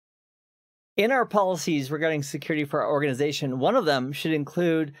In our policies regarding security for our organization, one of them should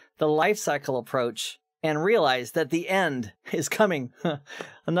include the life cycle approach and realize that the end is coming.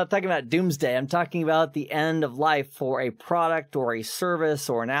 I'm not talking about doomsday. I'm talking about the end of life for a product or a service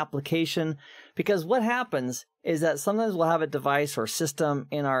or an application. Because what happens is that sometimes we'll have a device or system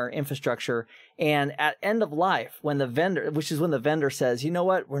in our infrastructure, and at end of life, when the vendor, which is when the vendor says, you know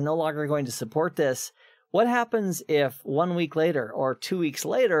what, we're no longer going to support this. What happens if 1 week later or 2 weeks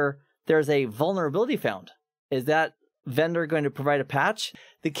later, there's a vulnerability found? Is that vendor going to provide a patch?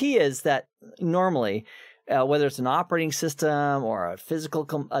 The key is that normally, whether it's an operating system or a physical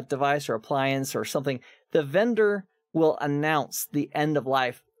device or appliance or something, the vendor will announce the end of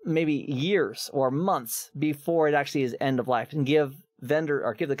life maybe years or months before it actually is end of life, and give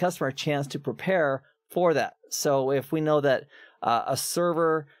the customer a chance to prepare for that. So if we know that a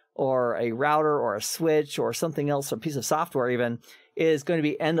server or a router or a switch or something else, or a piece of software even, is going to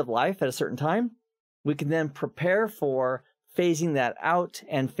be end of life at a certain time, we can then prepare for phasing that out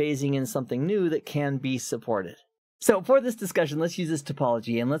and phasing in something new that can be supported. So for this discussion, let's use this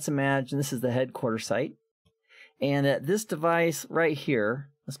topology, and let's imagine this is the headquarters site. And at this device right here,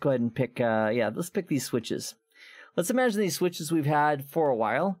 let's go ahead and pick, let's pick these switches. Let's imagine these switches we've had for a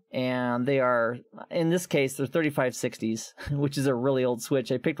while, and they are, in this case, they're 3560s, which is a really old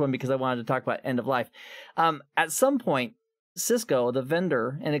switch. I picked one because I wanted to talk about end of life. At some point, Cisco, the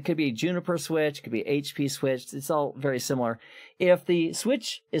vendor, and it could be a Juniper switch, it could be a HP switch, it's all very similar. If the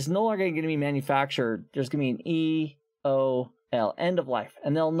switch is no longer going to be manufactured, there's going to be an EOL, end of life,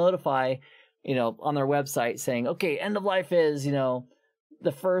 and they'll notify, on their website saying, okay, end of life is, the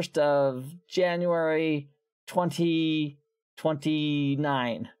 1st of January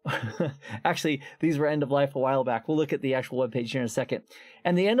 2029. Actually, these were end of life a while back. We'll look at the actual webpage here in a second.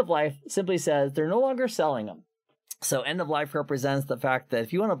 And the end of life simply says they're no longer selling them. So end of life represents the fact that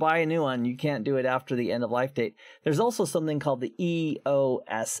if you want to buy a new one, you can't do it after the end of life date. There's also something called the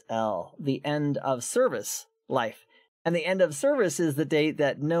EOSL, the end of service life. And the end of service is the date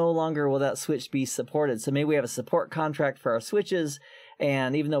that no longer will that switch be supported. So maybe we have a support contract for our switches,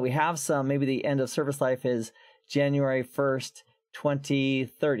 and even though we have some, maybe the end of service life is January 1st,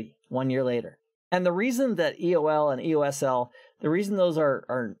 2030, 1 year later. And the reason that EOL and EOSL, the reason those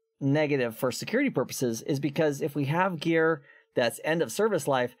are negative for security purposes is because if we have gear that's end of service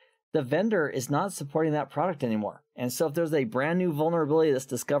life, the vendor is not supporting that product anymore. And so if there's a brand new vulnerability that's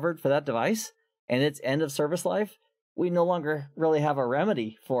discovered for that device and it's end of service life, we no longer really have a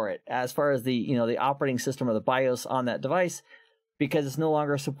remedy for it as far as the operating system or the BIOS on that device, because it's no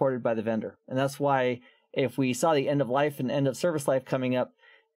longer supported by the vendor. And that's why if we saw the end of life and end of service life coming up,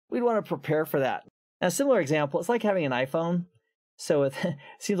 we'd want to prepare for that. And a similar example, it's like having an iPhone. So it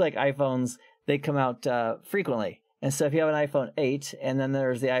seems like iPhones, they come out frequently. And so if you have an iPhone 8, and then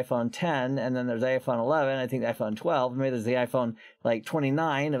there's the iPhone 10, and then there's the iPhone 11, I think the iPhone 12, maybe there's the iPhone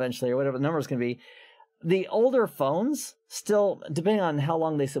 29 eventually, or whatever the number is going to be. The older phones still, depending on how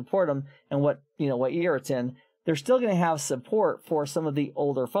long they support them and what year it's in, they're still going to have support for some of the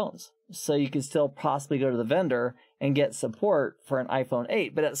older phones. So you could still possibly go to the vendor and get support for an iPhone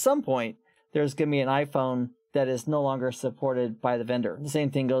 8. But at some point, there's going to be an iPhone that is no longer supported by the vendor. The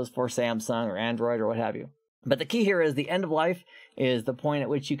same thing goes for Samsung or Android or what have you. But the key here is the end of life is the point at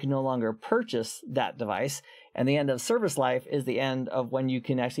which you can no longer purchase that device. And the end of service life is the end of when you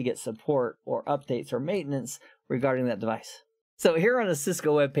can actually get support or updates or maintenance regarding that device. So here on the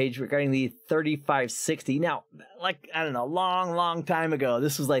Cisco webpage regarding the 3560, now, long time ago,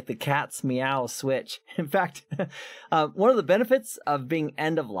 this was like the cat's meow switch. In fact, one of the benefits of being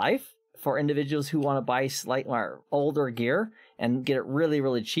end of life for individuals who want to buy slightly older gear and get it really,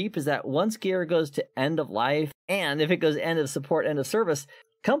 really cheap is that once gear goes to end of life, and if it goes end of support, end of service,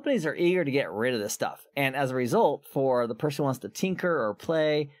 companies are eager to get rid of this stuff. And as a result, for the person who wants to tinker or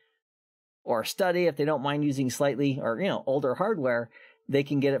play or study, if they don't mind using slightly or older hardware, they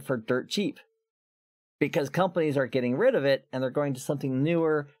can get it for dirt cheap because companies are getting rid of it and they're going to something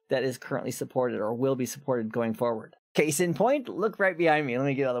newer that is currently supported or will be supported going forward. Case in point, look right behind me. Let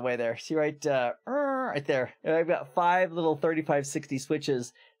me get out of the way there. See right there. I've got 5 little 3560 switch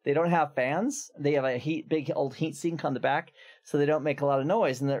They don't have fans. They have a big old heat sink on the back, so they don't make a lot of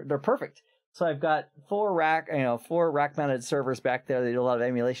noise, and they're perfect. So I've got 4 rack-mounted servers back there. They do a lot of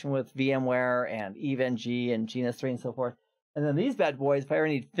emulation with VMware and EVE-NG and GNS3 and so forth. And then these bad boys, if I ever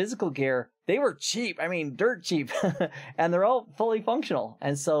need physical gear, they were cheap. I mean, dirt cheap. And they're all fully functional.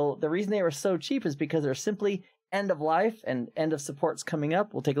 And so the reason they were so cheap is because they're simply end of life and end of support's coming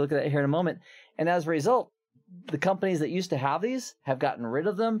up. We'll take a look at that here in a moment. And as a result, the companies that used to have these have gotten rid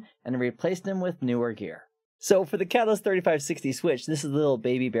of them and replaced them with newer gear. So for the Catalyst 3560 switch, this is the little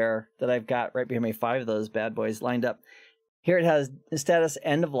baby bear that I've got right behind me, 5 of those bad boys lined up. Here it has status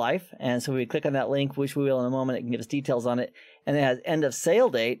end of life, and so we click on that link, which we will in a moment. It can give us details on it. And it has end of sale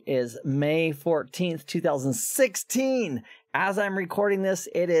date is May 14th, 2016. As I'm recording this,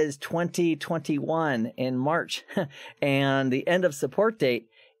 it is 2021 in March. And the end of support date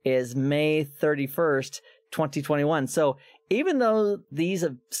is May 31st, 2021. So even though these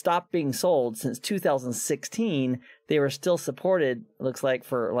have stopped being sold since 2016, they were still supported, looks like,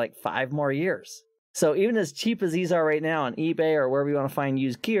 for like 5 more years. So even as cheap as these are right now on eBay or wherever you want to find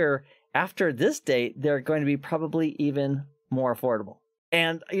used gear, after this date, they're going to be probably even more affordable.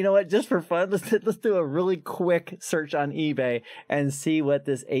 And you know what, just for fun, let's do a really quick search on eBay and see what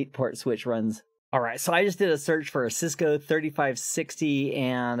this 8-port switch runs. All right, so I just did a search for a Cisco 3560,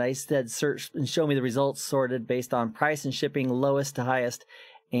 and I said search and show me the results sorted based on price and shipping, lowest to highest.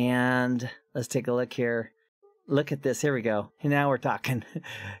 And let's take a look here. Look at this. Here we go. Now we're talking.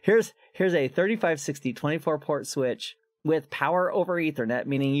 Here's a 3560 24-port switch with power over Ethernet,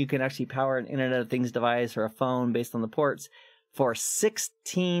 meaning you can actually power an Internet of Things device or a phone based on the ports for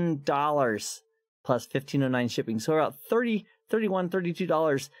 $16 plus $15.09 shipping. So about $30, $31,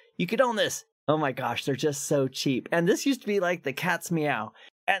 $32. You could own this. Oh my gosh, they're just so cheap. And this used to be like the cat's meow.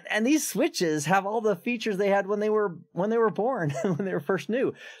 And these switches have all the features they had when they were born, when they were first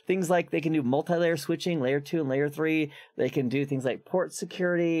new. Things like they can do multi-layer switching, layer 2 and layer 3. They can do things like port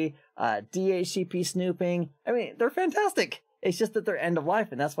security, DHCP snooping. I mean, they're fantastic. It's just that they're end of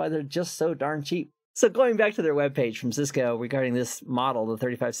life, and that's why they're just so darn cheap. So going back to their webpage from Cisco regarding this model, the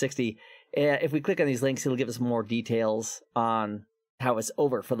 3560, if we click on these links, it'll give us more details on how it's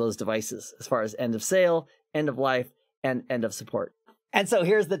over for those devices as far as end of sale, end of life, and end of support. And so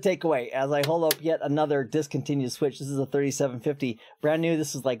here's the takeaway. As I hold up yet another discontinued switch, this is a 3750, brand new.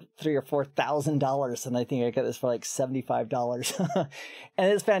 This is like $3,000 or $4,000, and I think I got this for like $75.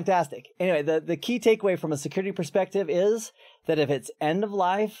 And it's fantastic. Anyway, the key takeaway from a security perspective is that if it's end of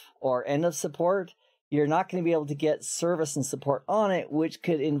life or end of support, you're not going to be able to get service and support on it, which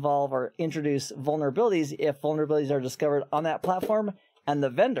could involve or introduce vulnerabilities if vulnerabilities are discovered on that platform, and the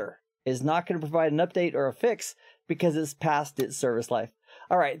vendor is not going to provide an update or a fix because it's past its service life.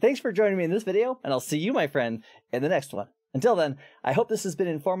 All right, thanks for joining me in this video, and I'll see you, my friend, in the next one. Until then, I hope this has been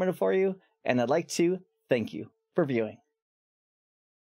informative for you, and I'd like to thank you for viewing.